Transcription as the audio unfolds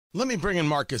Let me bring in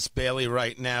Marcus Bailey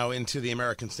right now into the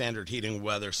American Standard Heating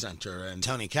Weather Center. And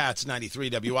Tony Katz, 93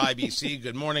 WIBC.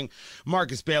 Good morning.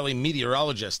 Marcus Bailey,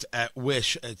 meteorologist at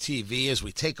Wish TV, as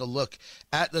we take a look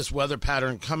at this weather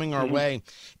pattern coming our way.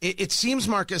 It seems,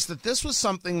 Marcus, that this was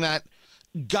something that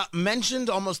got mentioned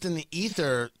almost in the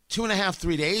ether 2.5,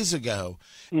 3 days ago.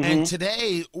 And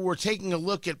today we're taking a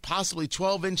look at possibly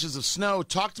 12 inches of snow.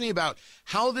 Talk to me about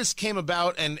how this came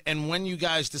about and when you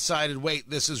guys decided, wait,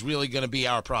 this is really going to be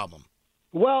our problem.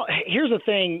 Well, here's the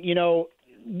thing,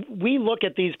 we look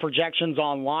at these projections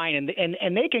online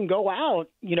and they can go out,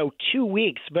 2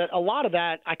 weeks, but a lot of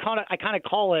that, I kind of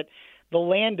call it the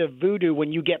land of voodoo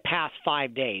when you get past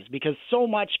 5 days, because so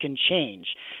much can change.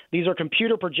 These are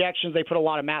computer projections. They put a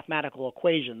lot of mathematical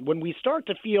equations. When we start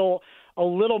to feel a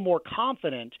little more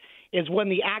confident is when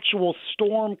the actual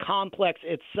storm complex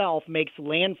itself makes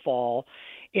landfall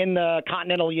in the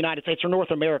continental United States, or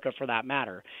North America for that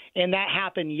matter. And that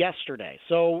happened yesterday.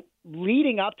 So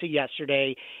leading up to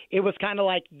yesterday, it was kind of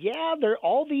like,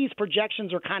 all these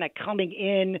projections are kind of coming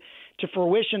in to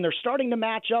fruition. They're starting to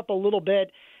match up a little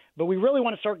bit. But we really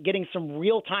want to start getting some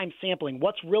real-time sampling.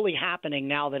 What's really happening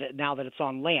now that it's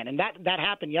on land? And that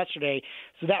happened yesterday,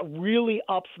 so that really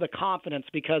ups the confidence,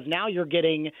 because now you're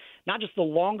getting not just the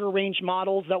longer-range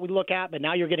models that we look at, but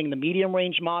now you're getting the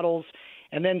medium-range models.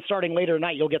 And then starting later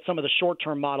tonight, you'll get some of the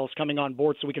short-term models coming on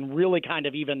board, so we can really kind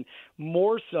of even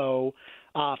more so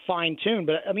fine-tune.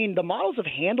 But, the models have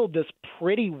handled this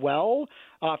pretty well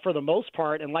for the most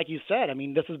part. And like you said,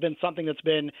 this has been something that's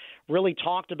been really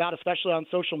talked about, especially on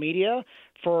social media,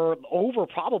 for over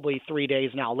probably 3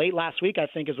 days now. Late last week, I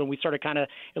think, is when we started kind of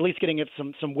at least getting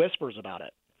some whispers about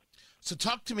it. So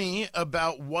talk to me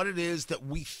about what it is that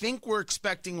we think we're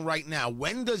expecting right now.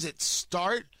 When does it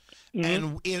start?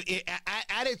 And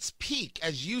at its peak,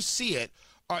 as you see it,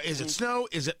 is it snow?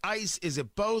 Is it ice? Is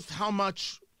it both? How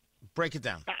much? Break it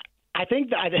down. I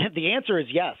think the answer is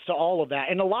yes to all of that.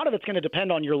 And a lot of it's going to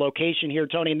depend on your location here,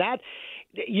 Tony. And that,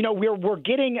 we're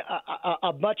getting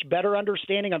a much better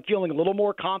understanding. I'm feeling a little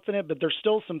more confident, but there's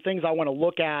still some things I want to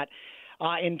look at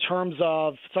in terms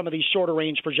of some of these shorter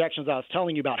range projections I was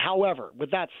telling you about. However,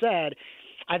 with that said,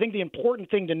 I think the important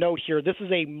thing to note here, this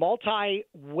is a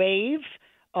multi-wave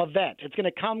event. It's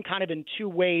going to come kind of in two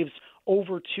waves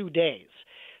over 2 days.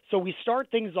 So we start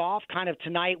things off kind of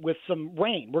tonight with some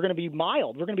rain. We're going to be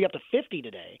mild. We're going to be up to 50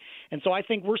 today. And so I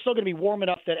think we're still going to be warm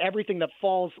enough that everything that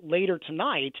falls later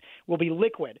tonight will be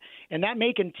liquid. And that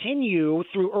may continue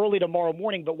through early tomorrow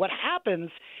morning. But what happens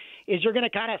is you're going to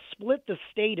kind of split the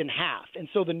state in half. And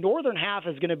so the northern half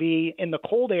is going to be in the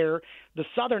cold air. The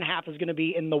southern half is going to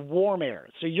be in the warm air.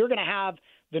 So you're going to have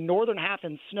the northern half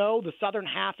in snow, the southern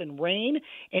half in rain,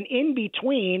 and in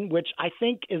between, which I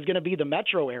think is going to be the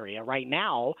metro area right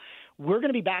now, we're going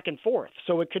to be back and forth.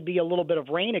 So it could be a little bit of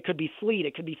rain, it could be sleet,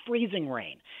 it could be freezing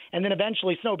rain, and then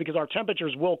eventually snow, because our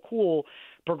temperatures will cool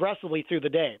progressively through the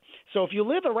day. So if you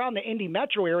live around the Indy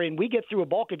metro area and we get through a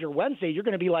bulk of your Wednesday, you're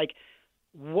going to be like,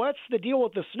 what's the deal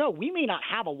with the snow? We may not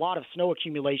have a lot of snow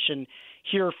accumulation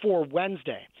here for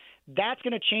Wednesday. That's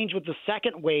going to change with the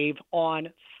second wave on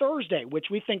Thursday, which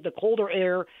we think the colder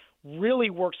air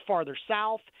really works farther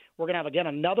south. We're going to have, again,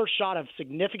 another shot of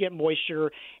significant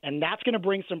moisture, and that's going to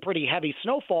bring some pretty heavy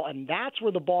snowfall, and that's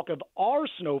where the bulk of our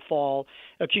snowfall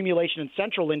accumulation in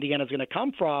central Indiana is going to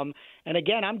come from. And,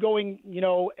 again, I'm going,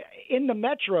 in the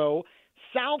metro –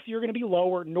 south, you're going to be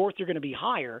lower. North, you're going to be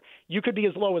higher. You could be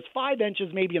as low as 5 inches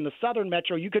maybe in the southern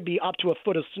metro. You could be up to a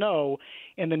foot of snow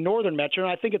in the northern metro.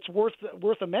 And I think it's worth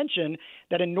a mention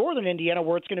that in northern Indiana,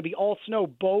 where it's going to be all snow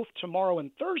both tomorrow and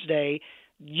Thursday,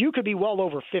 you could be well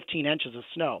over 15 inches of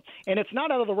snow. And it's not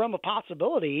out of the realm of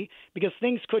possibility, because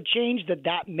things could change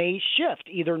that may shift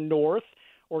either north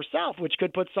or south, which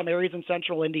could put some areas in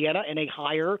central Indiana in a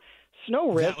higher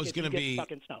snow risk. That was going to be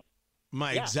stuck in snow.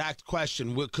 My exact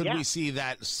question. Could we see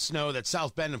that snow that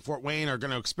South Bend and Fort Wayne are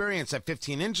going to experience at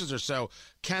 15 inches or so?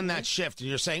 Can that shift? And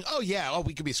you're saying,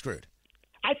 we could be screwed.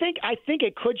 I think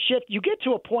it could shift. You get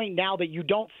to a point now that you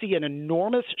don't see an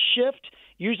enormous shift.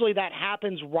 Usually that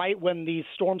happens right when these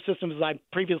storm systems, as I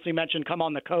previously mentioned, come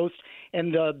on the coast,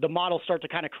 and the models start to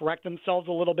kind of correct themselves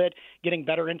a little bit, getting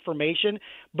better information.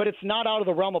 But it's not out of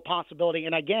the realm of possibility.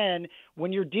 And again,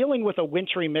 when you're dealing with a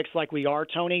wintry mix like we are,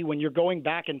 Tony, when you're going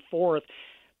back and forth,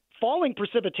 falling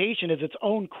precipitation is its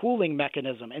own cooling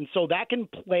mechanism. And so that can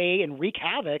play and wreak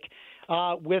havoc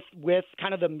with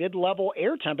kind of the mid-level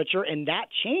air temperature, and that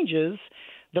changes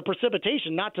the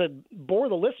precipitation. Not to bore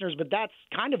the listeners, but that's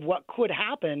kind of what could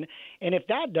happen. And if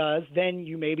that does, then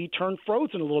you maybe turn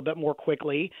frozen a little bit more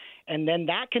quickly, and then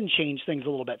that can change things a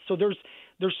little bit. So there's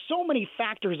there's so many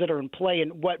factors that are in play,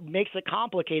 and what makes it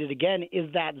complicated again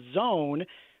is that zone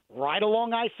right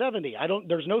along I-70.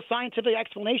 There's no scientific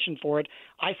explanation for it.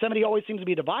 I-70 always seems to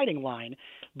be a dividing line,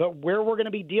 but where we're going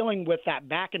to be dealing with that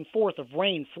back and forth of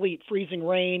rain, sleet, freezing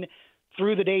rain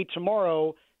through the day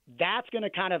tomorrow, that's going to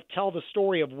kind of tell the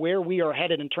story of where we are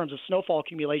headed in terms of snowfall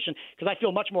accumulation, because I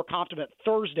feel much more confident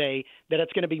Thursday that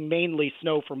it's going to be mainly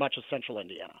snow for much of central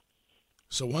Indiana.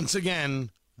 So once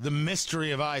again, the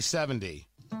mystery of I-70.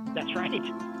 That's right.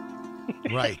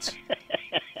 Right.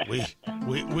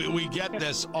 We get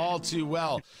this all too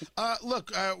well.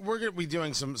 Look, we're going to be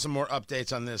doing some more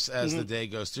updates on this as the day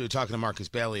goes through, talking to Marcus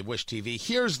Bailey of Wish TV.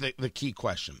 Here's the key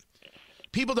question.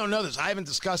 People don't know this. I haven't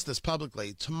discussed this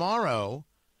publicly. Tomorrow,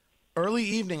 early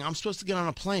evening, I'm supposed to get on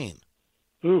a plane.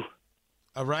 Ooh.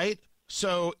 All right?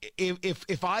 So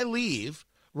if I leave,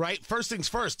 right, first things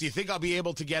first, do you think I'll be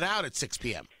able to get out at 6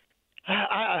 p.m.?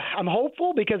 I'm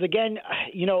hopeful because, again,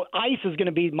 ice is going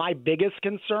to be my biggest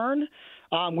concern.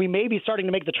 We may be starting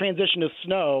to make the transition to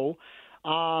snow.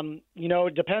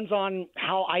 It depends on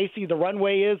how icy the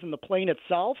runway is and the plane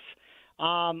itself.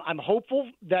 I'm hopeful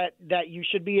that you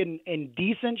should be in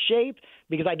decent shape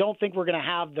because I don't think we're going to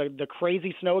have the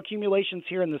crazy snow accumulations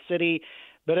here in the city.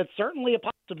 But it's certainly a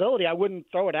possibility. I wouldn't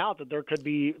throw it out that there could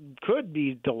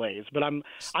be delays. But I'm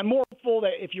more hopeful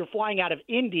that if you're flying out of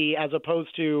Indy as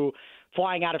opposed to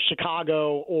flying out of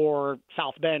Chicago or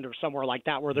South Bend or somewhere like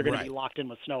that where they're going to be locked in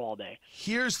with snow all day.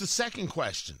 Here's the second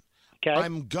question. Okay.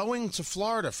 I'm going to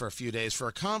Florida for a few days for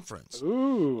a conference.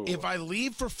 Ooh. If I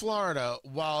leave for Florida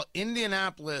while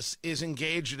Indianapolis is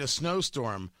engaged in a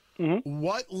snowstorm,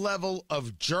 what level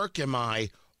of jerk am I?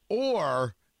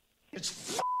 Or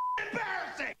it's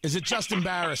embarrassing. Is it just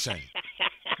embarrassing?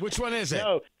 Which one is it?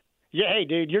 No. Yeah, hey,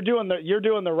 dude, you're doing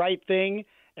the right thing,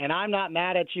 and I'm not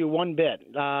mad at you one bit.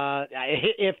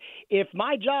 If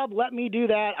my job let me do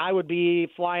that, I would be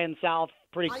flying south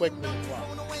pretty quickly as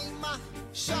well.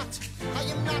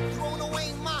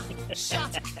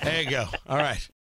 There you go. All right.